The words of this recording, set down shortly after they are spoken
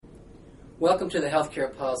Welcome to the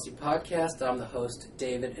Healthcare Policy Podcast. I'm the host,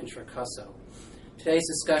 David Introcusso. Today's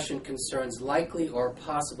discussion concerns likely or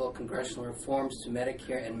possible congressional reforms to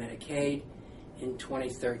Medicare and Medicaid in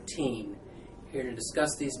 2013. Here to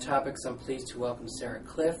discuss these topics, I'm pleased to welcome Sarah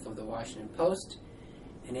Kliff of the Washington Post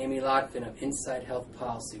and Amy Lotven of Inside Health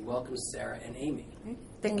Policy. Welcome, Sarah and Amy.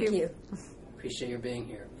 Thank you. Appreciate your being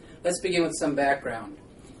here. Let's begin with some background.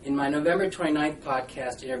 In my November 29th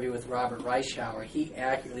podcast interview with Robert Reischauer, he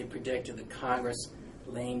accurately predicted the Congress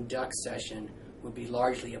lame duck session would be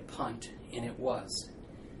largely a punt, and it was.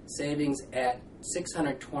 Savings at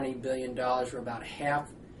 $620 billion were about half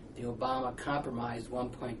the Obama compromised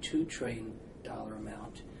 $1.2 trillion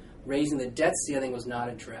amount. Raising the debt ceiling was not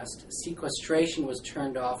addressed. Sequestration was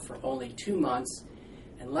turned off for only 2 months,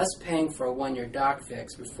 and less paying for a one-year doc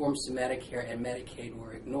fix, reforms to Medicare and Medicaid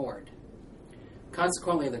were ignored.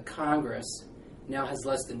 Consequently, the Congress now has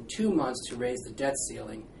less than 2 months to raise the debt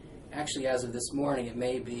ceiling. Actually, as of this morning, it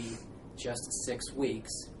may be just 6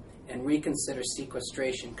 weeks, and reconsider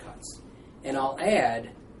sequestration cuts. And I'll add,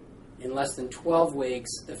 in less than 12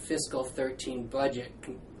 weeks, the fiscal 13 budget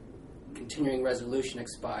continuing resolution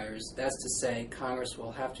expires. That's to say, Congress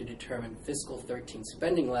will have to determine fiscal 13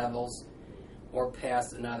 spending levels or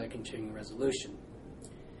pass another continuing resolution.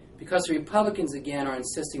 Because the Republicans, again, are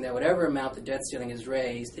insisting that whatever amount the debt ceiling is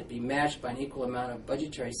raised, it be matched by an equal amount of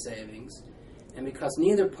budgetary savings, and because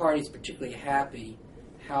neither party is particularly happy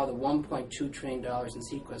how the $1.2 trillion in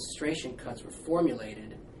sequestration cuts were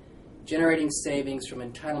formulated, generating savings from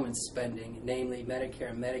entitlement spending, namely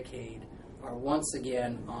Medicare and Medicaid, are once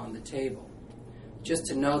again on the table. Just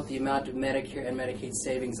to note, the amount of Medicare and Medicaid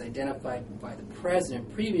savings identified by the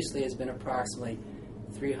President previously has been approximately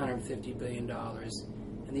 $350 billion,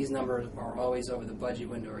 and these numbers are always over the budget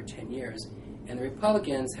window or 10 years, and the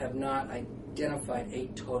Republicans have not identified a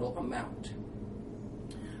total amount.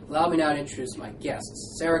 Allow me now to introduce my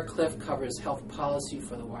guests. Sarah Kliff covers health policy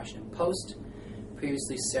for the Washington Post.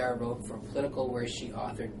 Previously, Sarah wrote for Political, where she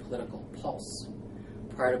authored Political Pulse.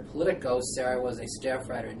 Prior to Politico, Sarah was a staff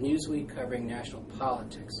writer at Newsweek covering national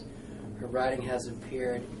politics. Her writing has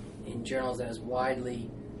appeared in journals as widely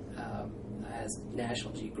as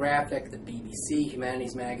National Geographic, the BBC,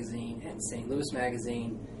 Humanities Magazine, and St. Louis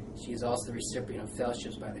Magazine. She is also the recipient of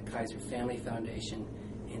fellowships by the Kaiser Family Foundation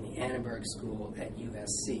and the Annenberg School at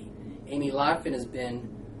USC. Amy Lotven has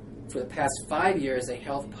been, for the past 5 years, a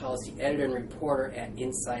health policy editor and reporter at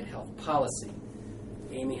Inside Health Policy.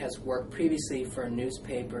 Amy has worked previously for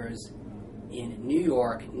newspapers in New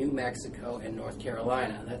York, New Mexico, and North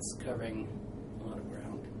Carolina. That's covering a lot of ground.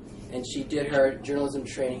 And she did her journalism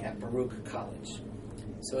training at Baruch College.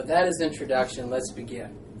 So with that as introduction, let's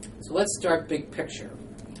begin. So let's start big picture.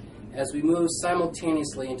 As we move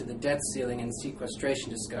simultaneously into the debt ceiling and sequestration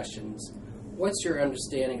discussions, what's your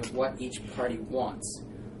understanding of what each party wants?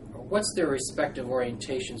 Or what's their respective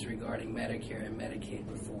orientations regarding Medicare and Medicaid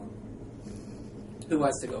reform? Who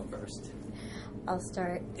wants to go first? I'll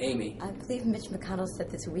start. Amy. I believe Mitch McConnell said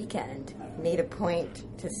this weekend, made a point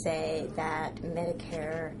to say that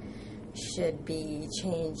Medicare should be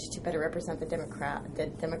changed to better represent the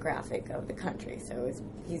demographic of the country. So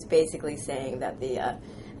he's basically saying that the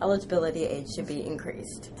eligibility age should be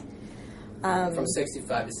increased. From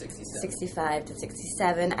 65 to 67. 65 to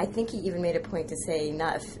 67. I think he even made a point to say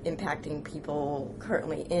not impacting people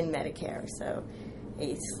currently in Medicare, so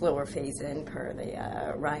a slower phase-in per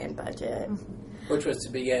the Ryan budget. Which was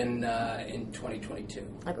to begin in 2022.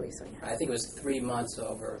 I believe so, yeah. I think it was 3 months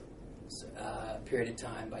over a period of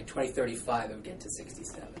time. By 2035, it would get to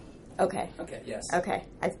 67. Okay. Okay, yes. Okay.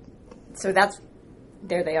 So that's,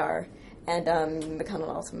 there they are. And McConnell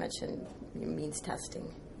also mentioned means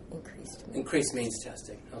testing increased. Increased means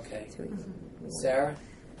testing, okay. So Sarah?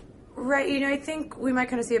 Right, I think we might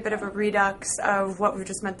kind of see a bit of a redux of what we've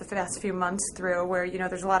just spent the past few months through, where,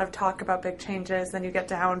 there's a lot of talk about big changes, then you get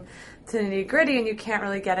down to the nitty-gritty and you can't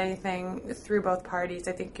really get anything through both parties.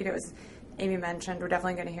 I think, as Amy mentioned, we're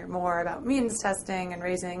definitely going to hear more about means testing and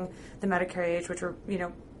raising the Medicare age, which are,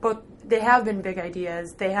 both, they have been big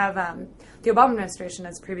ideas. They have, the Obama administration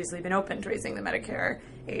has previously been open to raising the Medicare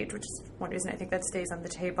age, which is one reason I think that stays on the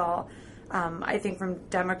table. I think from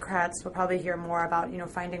Democrats, we'll probably hear more about,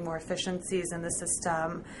 finding more efficiencies in the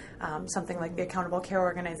system, something like the accountable care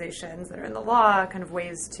organizations that are in the law, kind of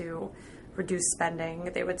ways to reduce spending,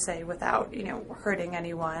 they would say, without, hurting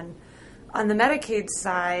anyone. On the Medicaid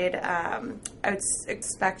side, I would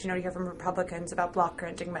expect, to hear from Republicans about block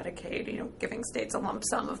granting Medicaid, giving states a lump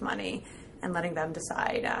sum of money and letting them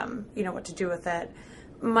decide, what to do with it.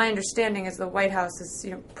 My understanding is the White House is,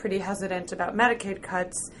 pretty hesitant about Medicaid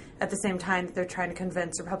cuts, at the same time that they're trying to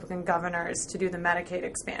convince Republican governors to do the Medicaid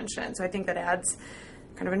expansion. So I think that adds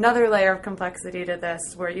kind of another layer of complexity to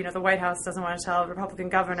this, where, the White House doesn't want to tell Republican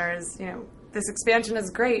governors, this expansion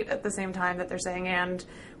is great, at the same time that they're saying, and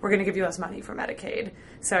we're going to give you less money for Medicaid.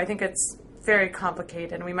 So I think it's very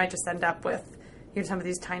complicated, and we might just end up with some of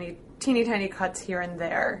these teeny tiny cuts here and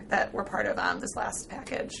there that were part of this last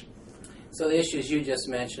package. So the issues you just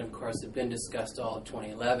mentioned, of course, have been discussed all of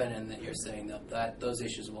 2011, and that you're saying that those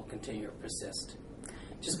issues will continue to persist.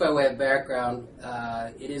 Just by way of background,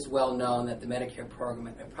 it is well known that the Medicare program,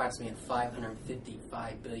 at approximately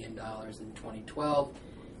 $555 billion in 2012,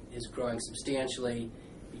 is growing substantially.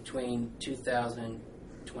 Between 2000 and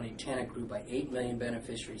 2010, it grew by 8 million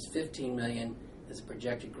beneficiaries, 15 million is a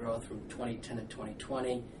projected growth from 2010 to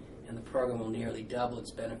 2020, and the program will nearly double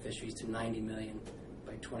its beneficiaries to 90 million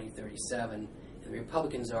by 2037. And the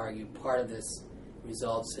Republicans argue part of this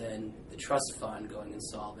results in the trust fund going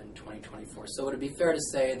insolvent in 2024. So would it be fair to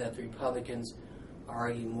say that the Republicans are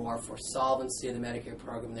arguing more for solvency of the Medicare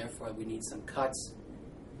program, therefore we need some cuts,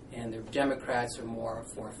 and the Democrats are more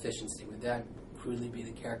for efficiency? Would that crudely be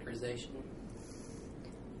the characterization?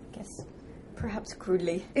 I guess perhaps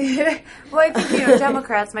crudely. Well, I think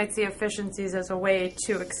Democrats might see efficiencies as a way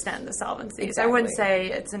to extend the solvencies. Exactly. I wouldn't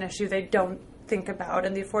say it's an issue they don't think about.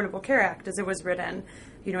 And the Affordable Care Act, as it was written,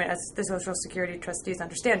 as the Social Security trustees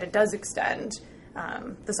understand, it does extend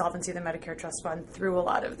the solvency of the Medicare Trust Fund through a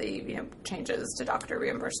lot of the changes to doctor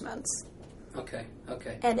reimbursements. Okay.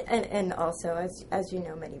 And also, as you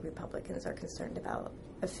know, many Republicans are concerned about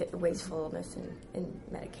wastefulness in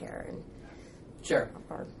Medicare and Sure.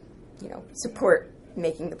 Or support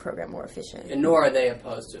making the program more efficient. And nor are they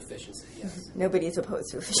opposed to efficiency, yes. Nobody's opposed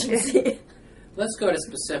to efficiency. Let's go to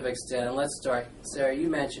specifics then, and let's start. Sarah, you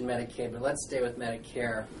mentioned Medicaid, but let's stay with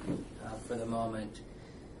Medicare for the moment.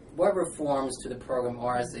 What reforms to the program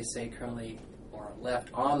are, as they say currently, or left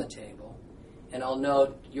on the table? And I'll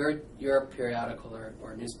note your periodical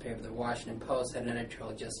or newspaper, the Washington Post, had an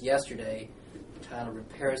editorial just yesterday titled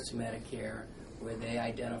Repairs to Medicare, where they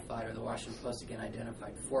identified, or the Washington Post again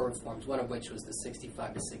identified, 4 reforms, one of which was the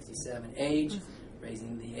 65 to 67 age,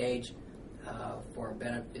 raising the age for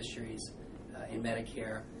beneficiaries in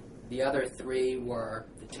Medicare. The other 3 were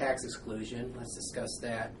the tax exclusion, let's discuss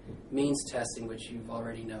that, means testing, which you've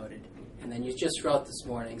already noted, and then you just wrote this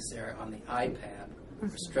morning, Sarah, on the IPAB, or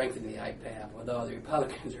strengthening the IPAB, although the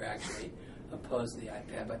Republicans are actually opposed to the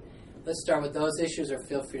IPAB. But let's start with those issues, or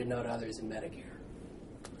feel free to note others in Medicare.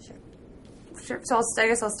 Sure. So I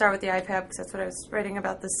guess I'll start with the IPAB, because that's what I was writing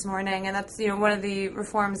about this morning, and that's one of the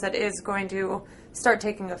reforms that is going to start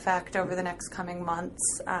taking effect over the next coming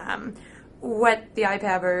months. What the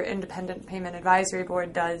IPAB, or Independent Payment Advisory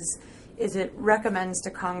Board, does is it recommends to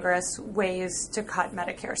Congress ways to cut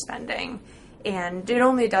Medicare spending, and it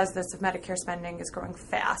only does this if Medicare spending is growing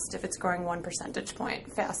fast, if it's growing 1 percentage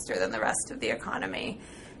point faster than the rest of the economy.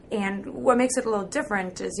 And what makes it a little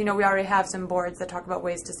different is, we already have some boards that talk about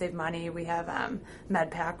ways to save money. We have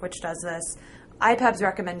MedPAC, which does this. IPAB's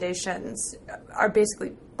recommendations are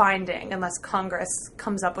basically binding unless Congress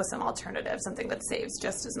comes up with some alternative, something that saves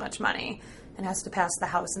just as much money, and has to pass the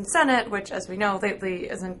House and Senate, which, as we know, lately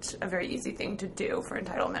isn't a very easy thing to do for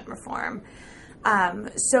entitlement reform.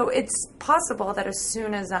 So it's possible that as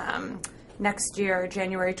soon as next year,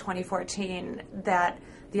 January 2014, that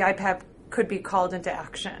the IPAB could be called into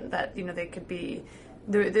action, that they could be,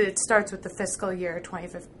 it starts with the fiscal year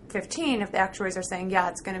 2015. If the actuaries are saying, yeah,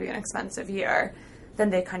 it's going to be an expensive year, then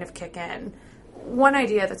they kind of kick in. One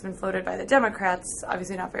idea that's been floated by the Democrats,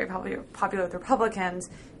 obviously not very popular with Republicans,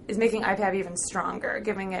 is making IPAB even stronger,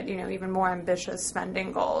 giving it even more ambitious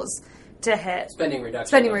spending goals to hit. Spending reductions.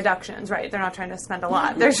 Spending reductions, right. They're not trying to spend a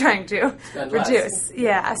lot. They're trying to reduce.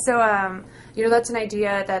 Yeah. So, that's an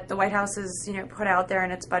idea that the White House has, put out there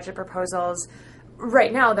in its budget proposals.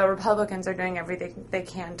 Right now, the Republicans are doing everything they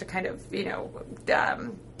can to kind of,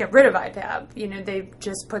 get rid of IPAB. They've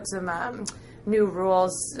just put some new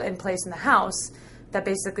rules in place in the House that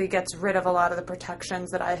basically gets rid of a lot of the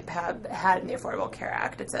protections that IPAB had in the Affordable Care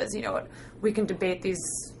Act. It says, we can debate these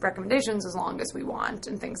recommendations as long as we want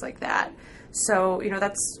and things like that. So,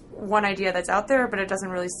 that's one idea that's out there, but it doesn't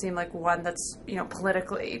really seem like one that's,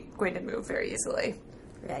 politically going to move very easily.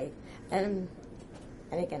 Right. And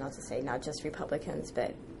again, I'll just say not just Republicans,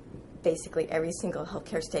 but basically every single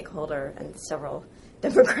healthcare stakeholder and several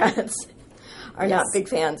Democrats are not big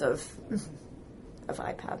fans of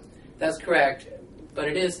IPAB. That's correct. But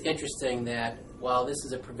it is interesting that while this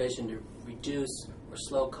is a provision to reduce or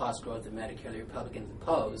slow cost growth in Medicare, the Republicans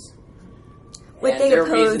oppose. What they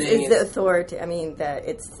oppose is the authority. That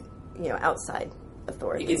it's outside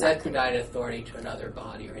authority. It gives expedited authority to another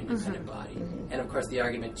body or independent body. And of course, the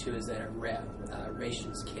argument too is that it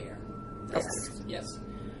rations care. Yes.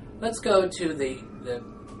 Let's go to the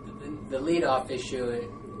lead-off issue.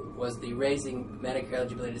 Was the raising Medicare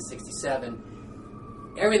eligibility to 67.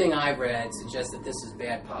 Everything I've read suggests that this is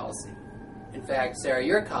bad policy. In fact, Sarah,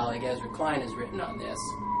 your colleague, Ezra Klein, has written on this,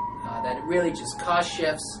 that it really just cost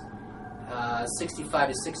shifts. 65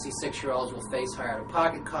 to 66-year-olds will face higher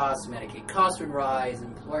out-of-pocket costs, Medicaid costs would rise,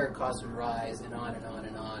 employer costs would rise, and on and on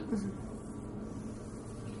and on.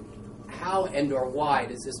 How and or why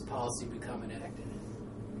does this policy become enacted?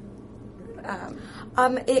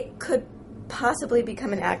 It could possibly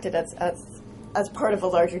become enacted as part of a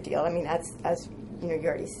larger deal. I mean, as you know,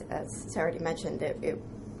 as Sarah already mentioned, it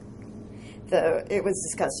was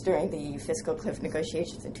discussed during the fiscal Kliff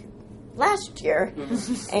negotiations last year,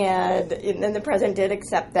 and then the president did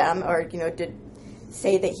accept them, or did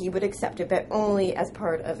say that he would accept it, but only as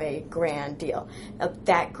part of a grand deal. Now,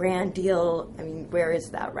 that grand deal, I mean, where is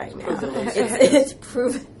that right now? It's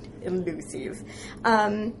proven elusive.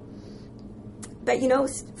 But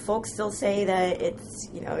folks still say that it's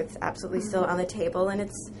absolutely still on the table, and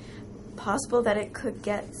it's possible that it could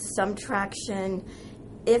get some traction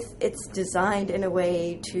if it's designed in a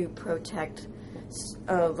way to protect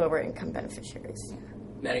lower income beneficiaries.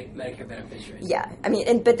 Medicare beneficiaries. Yeah, I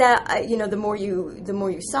mean, but that the more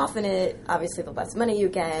you soften it, obviously the less money you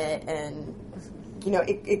get, and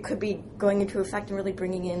it could be going into effect and really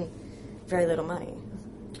bringing in very little money.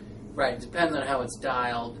 Right, it depends on how it's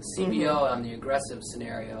dialed. CBO on the aggressive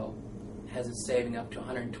scenario has it saving up to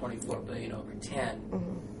 $124 billion over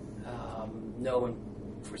 10. No one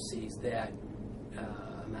foresees that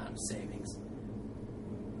amount of savings.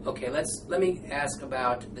 Okay, let me ask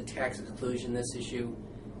about the tax exclusion. This issue,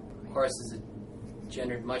 of course, has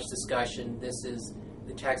gendered much discussion. This is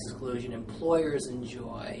the tax exclusion employers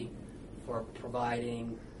enjoy for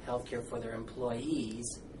providing health care for their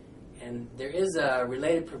employees. And there is a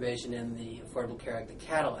related provision in the Affordable Care Act, the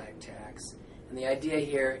Cadillac tax. And the idea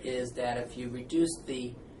here is that if you reduce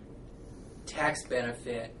the tax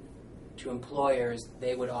benefit to employers,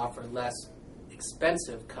 they would offer less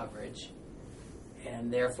expensive coverage,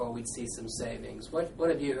 and therefore we'd see some savings. What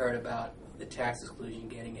have you heard about the tax exclusion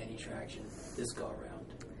getting any traction this go-around?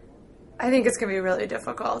 I think it's going to be really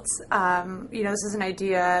difficult. This is an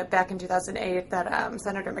idea back in 2008 that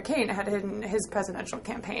Senator McCain had in his presidential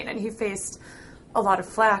campaign, and he faced a lot of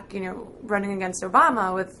flack, running against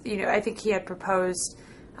Obama with, I think he had proposed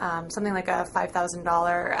something like a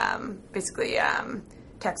 $5,000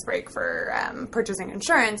 tax break for purchasing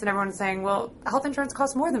insurance, and everyone's saying, well, health insurance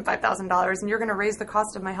costs more than $5,000, and you're going to raise the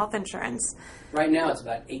cost of my health insurance. Right now it's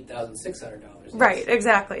about $8,600. Right,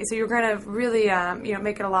 exactly. So you're going to really,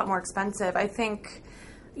 make it a lot more expensive. I think,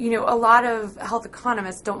 a lot of health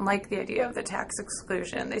economists don't like the idea of the tax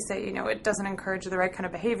exclusion. They say, it doesn't encourage the right kind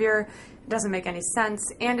of behavior, it doesn't make any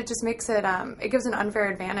sense, and it just makes it, it gives an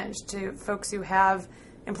unfair advantage to folks who have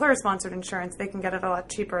employer-sponsored insurance. They can get it a lot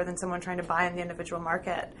cheaper than someone trying to buy in the individual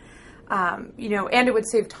market. And it would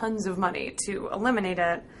save tons of money to eliminate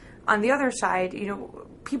it. On the other side,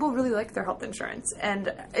 people really like their health insurance,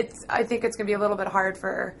 and I think it's going to be a little bit hard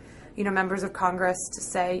for, members of Congress to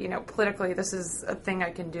say, politically, this is a thing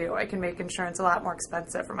I can do. I can make insurance a lot more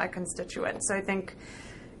expensive for my constituents. So I think,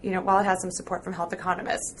 while it has some support from health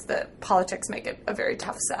economists, the politics make it a very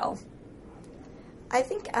tough sell. I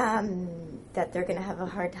think that they're going to have a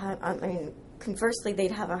hard time. Conversely,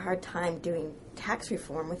 they'd have a hard time doing tax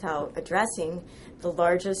reform without addressing the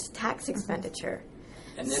largest tax expenditure.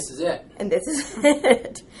 And this is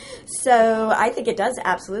it. So I think it does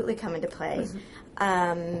absolutely come into play.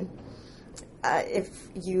 If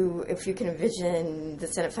you can envision the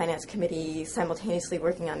Senate Finance Committee simultaneously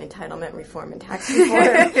working on entitlement reform and tax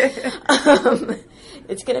reform,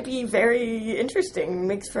 it's going to be very interesting.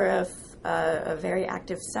 Makes for a very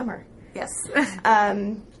active summer. Yes.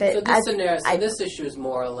 But this issue is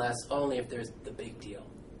more or less only if there's the big deal,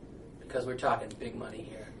 because we're talking big money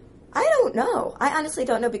here. I don't know. I honestly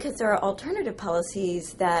don't know, because there are alternative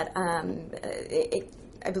policies that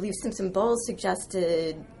I believe Simpson-Bowles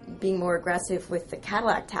suggested being more aggressive with the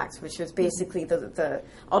Cadillac tax, which was basically the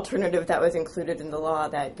alternative that was included in the law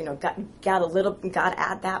that got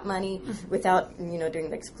at that money without doing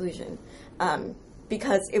the exclusion,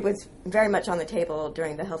 because it was very much on the table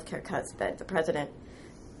during the healthcare cuts that the president,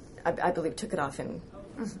 I believe, took it off in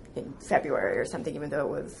February or something, even though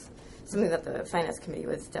it was something that the Finance Committee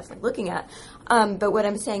was definitely looking at. But what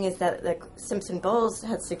I'm saying is that Simpson-Bowles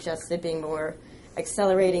had suggested being more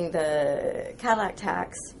accelerating the Cadillac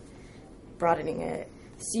tax, broadening it,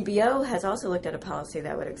 CBO has also looked at a policy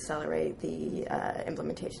that would accelerate the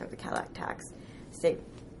implementation of the Cadillac tax. Say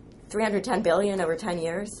 $310 billion over 10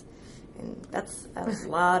 years, and that's a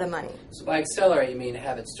lot of money. So by accelerate, you mean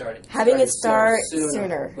have it started? Having it start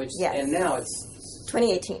sooner. Which, yes. And now it's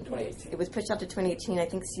 2018. 2018. It was pushed out to 2018. I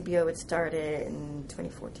think CBO would start it in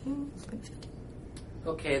 2014, 2015.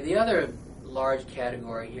 Okay, the other large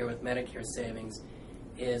category here with Medicare savings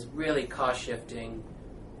is really cost shifting,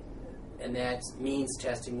 and that's means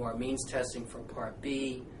testing, more means testing for Part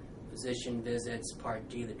B, physician visits, Part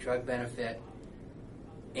D, the drug benefit,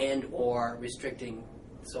 and or restricting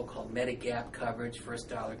so-called Medigap coverage, first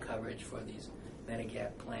dollar coverage for these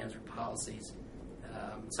Medigap plans or policies,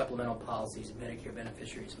 supplemental policies that Medicare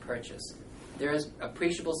beneficiaries purchase. There is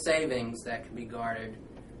appreciable savings that can be garnered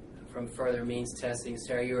from further means testing.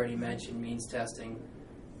 Sarah, you already mentioned means testing.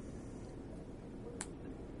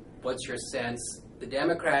 What's your sense? The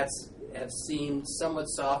Democrats have seemed somewhat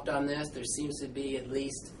soft on this. There seems to be, at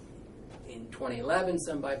least in 2011,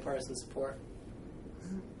 some bipartisan support.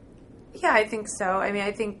 Yeah, I think so. I mean,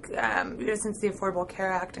 I think since the Affordable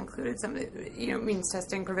Care Act included some means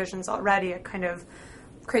testing provisions already, it kind of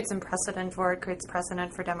creates some precedent for it, creates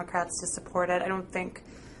precedent for Democrats to support it. I don't think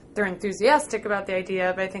they're enthusiastic about the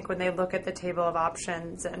idea, but I think when they look at the table of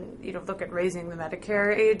options and look at raising the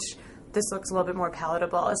Medicare age, this looks a little bit more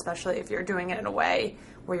palatable, especially if you're doing it in a way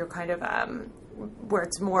where you're kind of where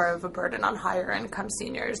it's more of a burden on higher income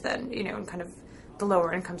seniors than and kind of the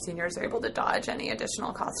lower income seniors are able to dodge any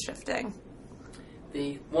additional cost shifting.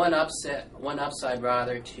 The one upside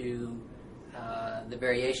rather to the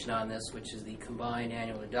variation on this, which is the combined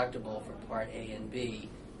annual deductible for Part A and B,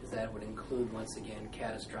 is that it would include once again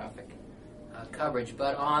catastrophic coverage.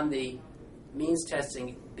 But on the means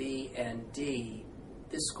testing B and D,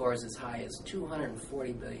 this scores as high as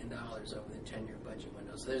 $240 billion over the 10-year budget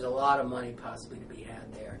window. So there's a lot of money possibly to be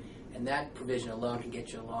had there. And that provision alone can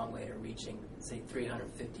get you a long way to reaching, say,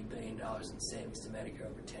 $350 billion in savings to Medicare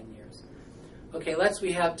over 10 years. Okay,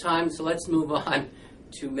 we have time, so let's move on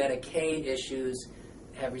to Medicaid issues.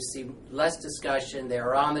 Have received less discussion. They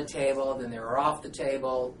are on the table, then they are off the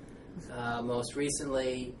table. Most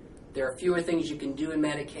recently, there are fewer things you can do in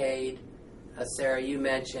Medicaid. Sarah, you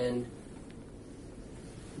mentioned,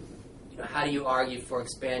 how do you argue for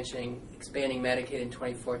expanding Medicaid in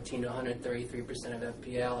 2014 to 133% of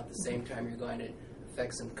FPL at the same time you're going to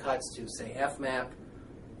affect some cuts to, say, FMAP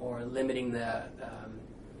or limiting the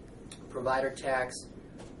provider tax?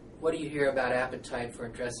 What do you hear about appetite for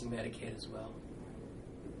addressing Medicaid as well?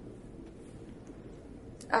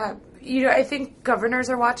 I think governors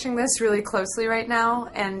are watching this really closely right now,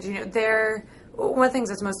 and one of the things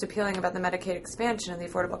that's most appealing about the Medicaid expansion and the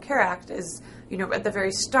Affordable Care Act is, at the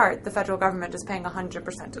very start, the federal government is paying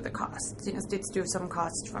 100% of the costs. States do have some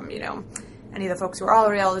costs from, any of the folks who are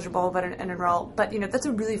already eligible and enroll. But, that's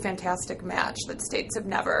a really fantastic match that states have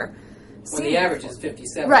never seen. Well, the average is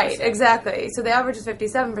 57%. Right, exactly. So the average is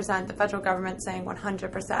 57%, the federal government saying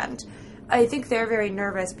 100%. I think they're very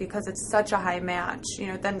nervous because it's such a high match.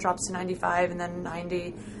 It then drops to 95 and then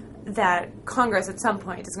 90. That Congress at some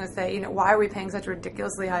point is going to say, why are we paying such a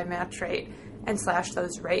ridiculously high match rate and slash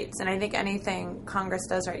those rates? And I think anything Congress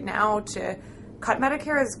does right now to cut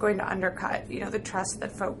Medicare is going to undercut, the trust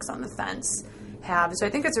that folks on the fence have. So I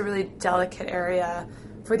think it's a really delicate area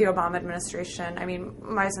for the Obama administration. I mean,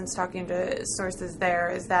 my sense talking to sources there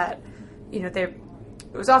is that,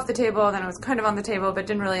 it was off the table, then it was kind of on the table, but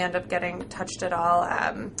didn't really end up getting touched at all,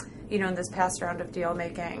 in this past round of deal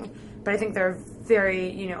making. But I think they're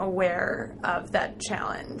very, aware of that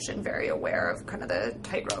challenge and very aware of kind of the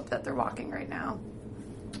tightrope that they're walking right now.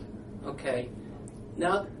 Okay.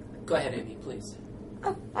 Now, go ahead, Amy, please.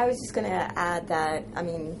 Oh, I was just going to add that,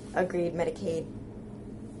 agreed, Medicaid,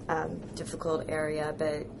 difficult area,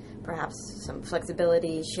 but perhaps some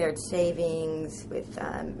flexibility, shared savings with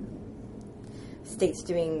states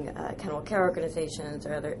doing accountable care organizations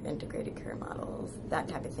or other integrated care models. That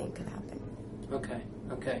type of thing could happen.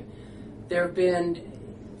 Okay. There have been,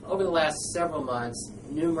 over the last several months,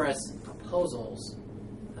 numerous proposals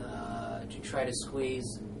to try to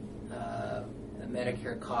squeeze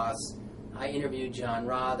Medicare costs. I interviewed John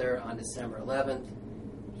Rother on December 11th.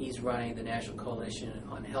 He's running the National Coalition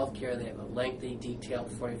on Healthcare. They have a lengthy, detailed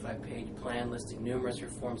 45-page plan listing numerous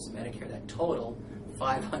reforms to Medicare that total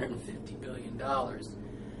 $550 billion.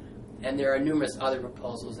 And there are numerous other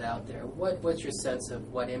proposals out there. What's your sense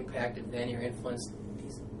of what impact, if any, or influence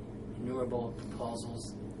these innumerable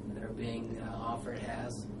proposals that are being offered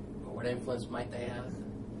has? Or what influence might they have?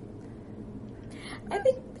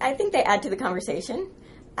 I think they add to the conversation,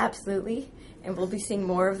 absolutely. And we'll be seeing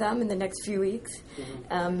more of them in the next few weeks.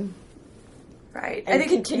 Mm-hmm. Right. And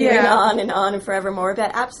continuing on and forevermore.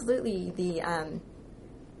 But absolutely, the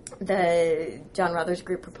John Ruther's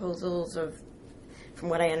group proposals from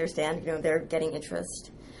what I understand, they're getting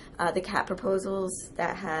interest. The CAP proposals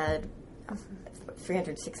that had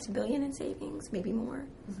 $360 billion in savings, maybe more.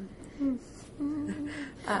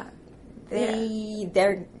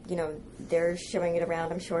 They're showing it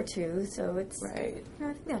around, I'm sure too. So it's right.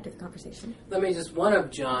 I think they have to have the conversation. One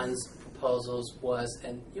of John's proposals was,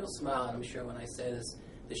 and you'll smile, I'm sure, when I say this,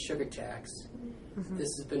 the sugar tax. Mm-hmm.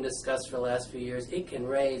 This has been discussed for the last few years. It can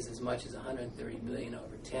raise as much as $130 billion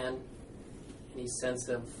over 10. Any sense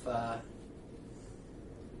of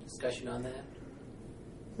discussion on that?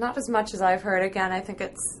 Not as much as I've heard. Again, I think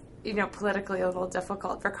it's politically a little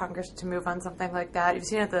difficult for Congress to move on something like that. You've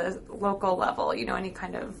seen at the local level, any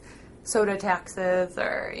kind of soda taxes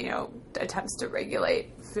or attempts to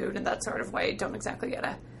regulate food in that sort of way don't exactly get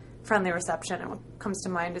a friendly reception. And what comes to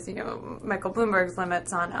mind is Michael Bloomberg's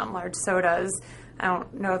limits on large sodas. I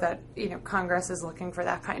don't know that Congress is looking for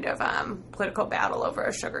that kind of political battle over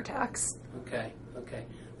a sugar tax. Okay.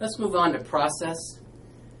 Let's move on to process.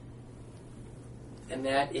 And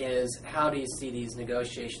that is, how do you see these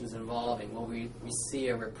negotiations evolving? Will we see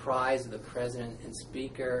a reprise of the President and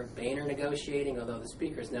Speaker Boehner negotiating, although the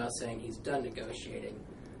Speaker is now saying he's done negotiating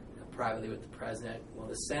privately with the President? Will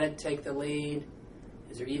the Senate take the lead?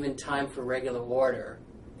 Is there even time for regular order?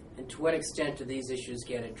 And to what extent do these issues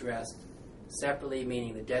get addressed separately,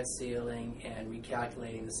 meaning the debt ceiling and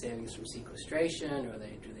recalculating the savings from sequestration, or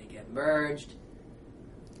do they get merged?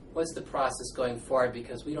 What's the process going forward?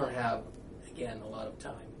 Because we don't have, again, a lot of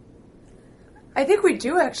time. I think we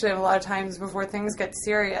do actually have a lot of times before things get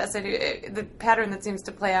serious. The pattern that seems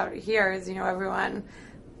to play out here is, everyone,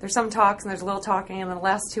 there's some talks and there's a little talking, and then the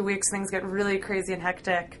last 2 weeks things get really crazy and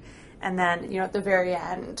hectic. And then, at the very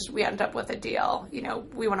end, we end up with a deal.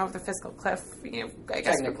 We went over the fiscal cliff, I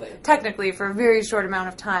guess technically for a very short amount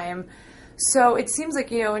of time. So it seems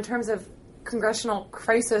like, in terms of congressional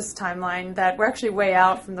crisis timeline, that we're actually way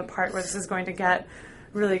out from the part where this is going to get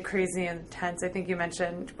really crazy and intense. I think you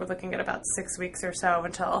mentioned we're looking at about 6 weeks or so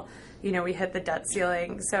until, we hit the debt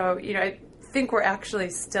ceiling. So, I think we're actually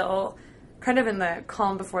still kind of in the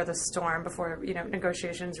calm before the storm, before,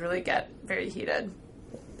 negotiations really get very heated.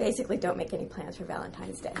 Basically, don't make any plans for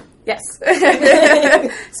Valentine's Day. Yes.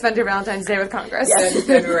 Spend your Valentine's Day with Congress. Yes.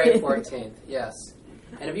 February 14th, yes.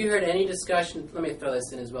 And have you heard any discussion, let me throw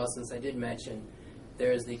this in as well, since I did mention,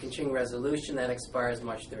 there's the continuing resolution that expires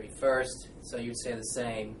March 31st, so you'd say the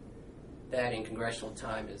same. That in congressional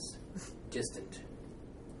time is distant.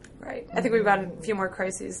 Right. I think we've got a few more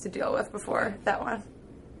crises to deal with before that one.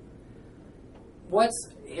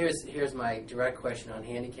 Here's my direct question on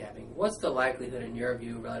handicapping. What's the likelihood, in your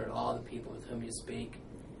view, relative to all the people with whom you speak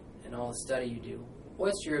and all the study you do,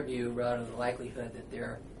 what's your view relative to the likelihood that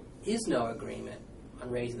there is no agreement on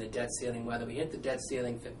raising the debt ceiling, whether we hit the debt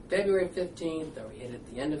ceiling February 15th or we hit it at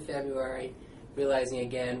the end of February, realizing,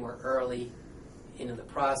 again, we're early into the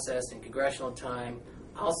process in congressional time?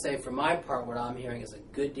 I'll say, for my part, what I'm hearing is a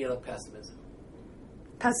good deal of pessimism.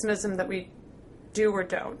 Pessimism that we do or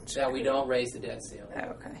don't? That we don't raise the debt ceiling. Oh,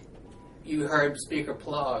 okay. You heard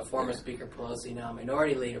former Speaker Pelosi, now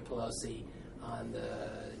Minority Leader Pelosi, on the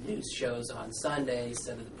news shows on Sunday,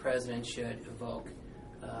 said that the President should evoke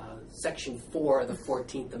Section 4 of the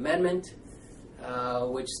 14th Amendment,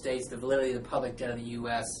 which states the validity of the public debt of the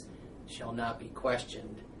U.S. shall not be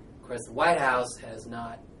questioned. Of course, the White House has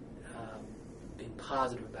not been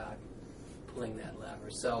positive about pulling that lever.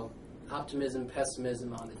 So, optimism,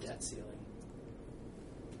 pessimism on the debt ceiling.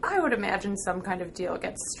 I would imagine some kind of deal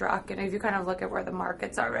gets struck, and if you kind of look at where the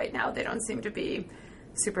markets are right now, they don't seem to be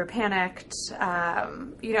super panicked.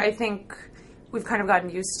 I think we've kind of gotten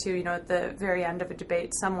used to, at the very end of a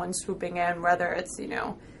debate, someone swooping in, whether it's,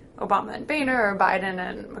 Obama and Boehner or Biden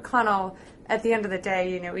and McConnell. At the end of the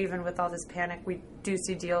day, even with all this panic, we do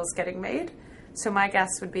see deals getting made. So my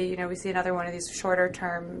guess would be, we see another one of these shorter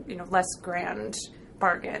term, less grand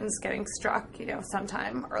bargains getting struck,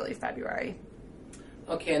 sometime early February.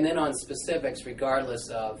 Okay, and then on specifics, regardless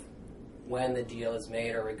of when the deal is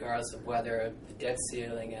made or regardless of whether the debt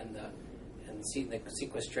ceiling and the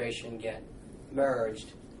sequestration get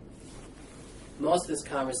merged, most of this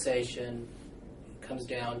conversation comes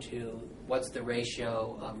down to what's the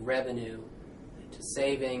ratio of revenue to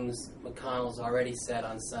savings. McConnell's already said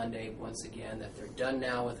on Sunday, once again, that they're done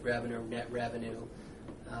now with net revenue,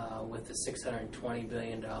 with the $620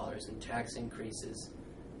 billion in tax increases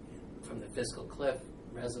from the fiscal cliff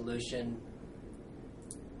resolution.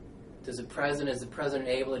 Is the president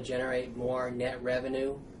able to generate more net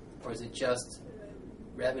revenue, or is it just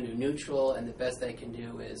revenue neutral, and the best they can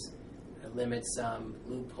do is limit some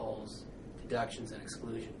loopholes, deductions, and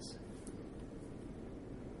exclusions?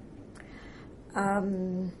 Yeah,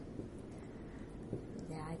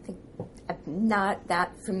 I think I'm not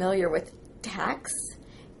that familiar with tax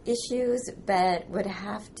issues, but would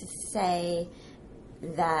have to say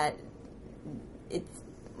that it's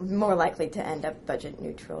more likely to end up budget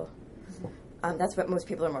neutral. That's what most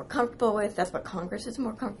people are more comfortable with. That's what Congress is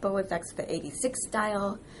more comfortable with. That's the 86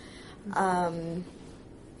 style.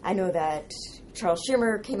 I know that Charles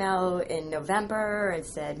Schumer came out in November and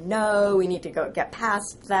said, no, we need to get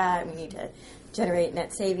past that. We need to generate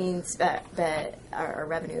net savings, or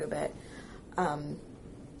revenue. But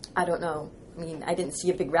I don't know. I mean, I didn't see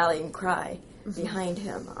a big rallying cry behind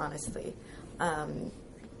him, honestly.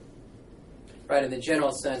 Right, in the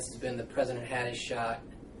general sense, it's been the president had his shot,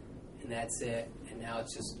 and that's it. And now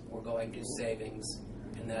it's just we're going to savings,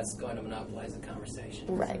 and that's going to monopolize the conversation.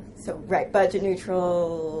 Right. So, budget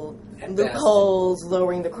neutral, At loopholes,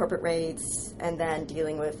 lowering the corporate rates, and then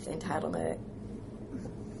dealing with entitlement.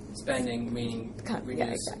 Spending, meaning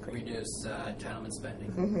reduce exactly. Entitlement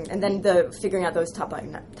spending. Mm-hmm. And then figuring out those top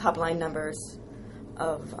line numbers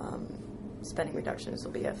of spending reductions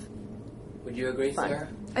will be Would you agree, fun. Sarah?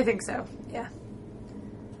 I think so, yeah.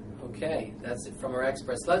 Okay, that's it from our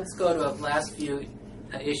experts. Let's go to the last few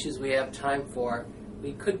issues we have time for.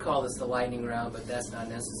 We could call this the lightning round, but that's not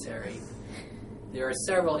necessary. There are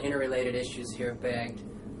several interrelated issues here begged.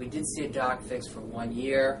 We did see a doc fix for 1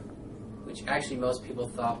 year, which actually most people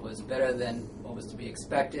thought was better than what was to be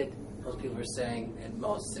expected. Most people were saying at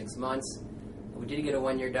most 6 months. We did get a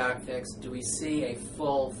 1 year doc fix. Do we see a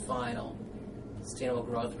full, final, sustainable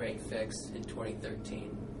growth rate fix in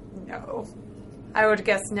 2013? No. I would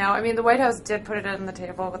guess no. I mean, the White House did put it on the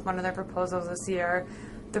table with one of their proposals this year.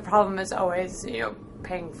 The problem is always,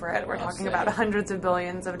 paying for it. We're talking about hundreds of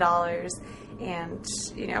billions of dollars. And,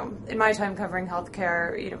 in my time covering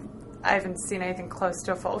healthcare, I haven't seen anything close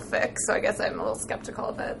to a full fix. So I guess I'm a little skeptical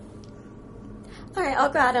of it. All right,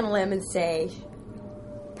 I'll go out on a limb and say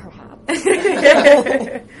perhaps.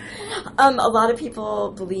 A lot of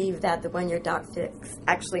people believe that the 1 year doc fix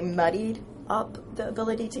actually muddied up the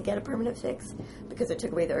ability to get a permanent fix because it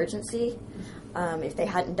took away the urgency. If they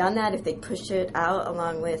hadn't done that, if they pushed it out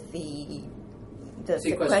along with the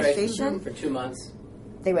sequestration for 2 months,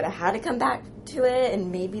 they would have had to come back to it,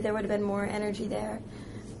 and maybe there would have been more energy there.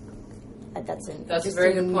 That's a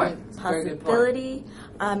very good point. Possibility.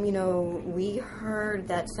 We heard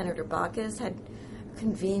that Senator Baucus had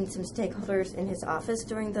convened some stakeholders in his office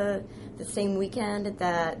during the same weekend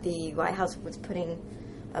that the White House was putting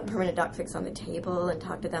a permanent doc fix on the table and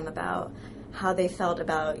talked to them about how they felt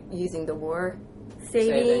about using the war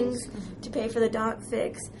savings to pay for the doc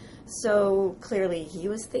fix. So clearly he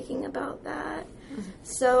was thinking about that.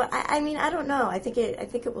 So I mean, I don't know. I think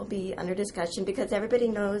it will be under discussion because everybody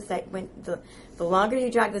knows that when the longer you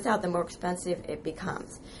drag this out, the more expensive it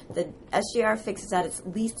becomes. The SGR fix is at its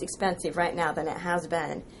least expensive right now than it has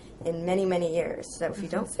been in many, many years. So if you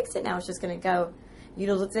don't fix it now, it's just going to go.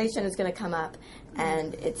 Utilization is going to come up,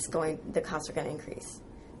 and the costs are going to increase.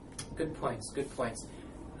 Good points.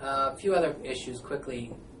 A few other issues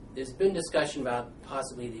quickly. There's been discussion about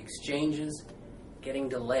possibly the exchanges getting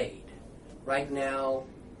delayed. Right now,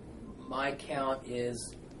 my count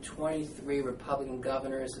is 23 Republican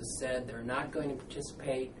governors have said they're not going to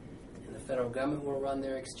participate, and the federal government will run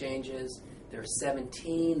their exchanges. There are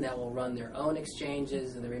 17 that will run their own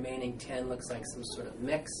exchanges, and the remaining 10 looks like some sort of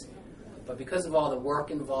mix. But because of all the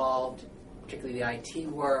work involved, particularly the IT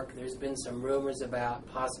work, there's been some rumors about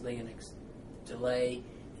possibly a delay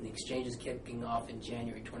in the exchanges kicking off in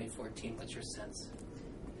January 2014. What's your sense?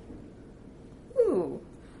 Ooh,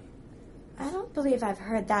 I don't believe I've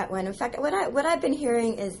heard that one. In fact, what I've been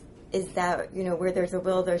hearing is that where there's a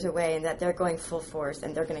will, there's a way, and that they're going full force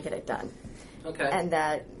and they're going to get it done. Okay. And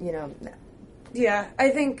that Yeah, I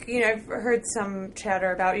think, I've heard some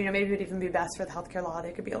chatter about, maybe it would even be best for the healthcare law.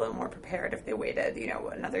 They could be a little more prepared if they waited,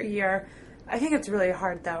 another year. I think it's really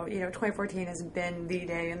hard, though. 2014 has been the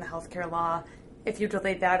day in the healthcare law. If you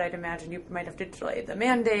delayed that, I'd imagine you might have to delay the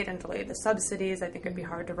mandate and delay the subsidies. I think it'd be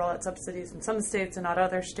hard to roll out subsidies in some states and not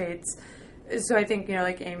other states. So I think,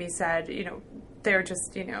 like Amy said, they're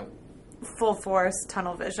just, full force,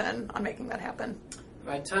 tunnel vision on making that happen.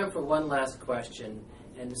 All right, time for one last question.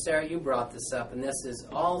 And Sarah, you brought this up, and this is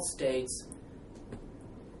all states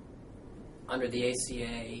under the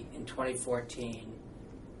ACA in 2014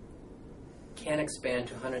 can expand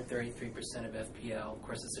to 133% of FPL. Of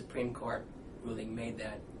course, the Supreme Court ruling made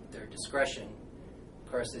that their discretion.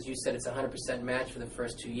 Of course, as you said, it's a 100% match for the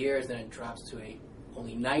first 2 years, then it drops to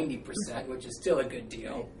only 90%, which is still a good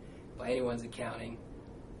deal by anyone's accounting.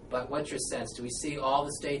 but what's your sense? Do we see all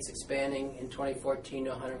the states expanding in 2014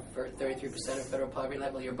 to 133% of federal poverty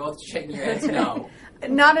level? You're both shaking your heads no.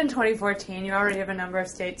 Not in 2014. You already have a number of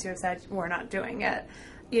states who have said we're not doing it.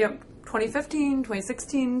 2015,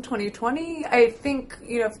 2016, 2020, I think,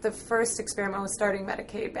 if the first experiment was starting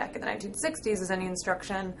Medicaid back in the 1960s as any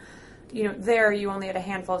instruction, there you only had a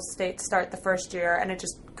handful of states start the first year, and it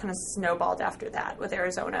just kind of snowballed after that, with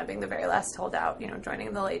Arizona being the very last holdout, joining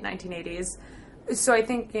in the late 1980s. So I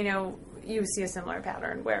think, you see a similar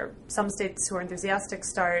pattern where some states who are enthusiastic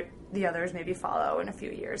start, the others maybe follow in a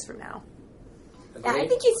few years from now. Yeah, I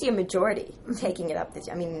think you see a majority taking it up this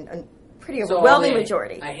year. I mean, a pretty overwhelming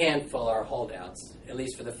majority. A handful are holdouts, at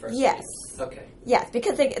least for the first Yes. year. Okay. Yes,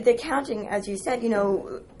 because they're counting, as you said,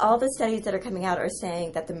 all the studies that are coming out are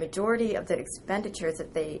saying that the majority of the expenditures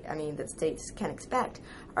that states can expect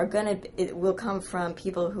will come from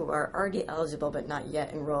people who are already eligible but not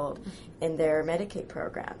yet enrolled in their Medicaid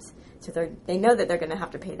programs. So they know that they're going to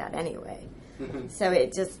have to pay that anyway. Mm-hmm. So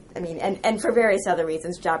it just, and for various other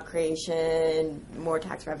reasons, job creation, more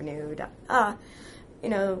tax revenue,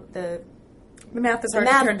 the math is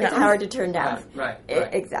hard to turn down. Right.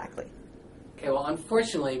 Exactly. Okay, well,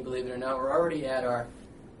 unfortunately, believe it or not, we're already at our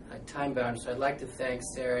time bound, so I'd like to thank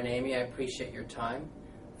Sarah and Amy. I appreciate your time.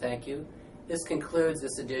 Thank you. This concludes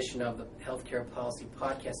this edition of the Healthcare Policy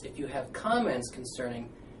Podcast. If you have comments concerning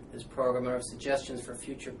this program or suggestions for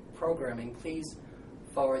future programming, please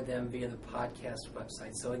forward them via the podcast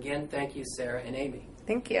website. So again, thank you, Sarah and Amy.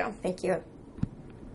 Thank you. Thank you.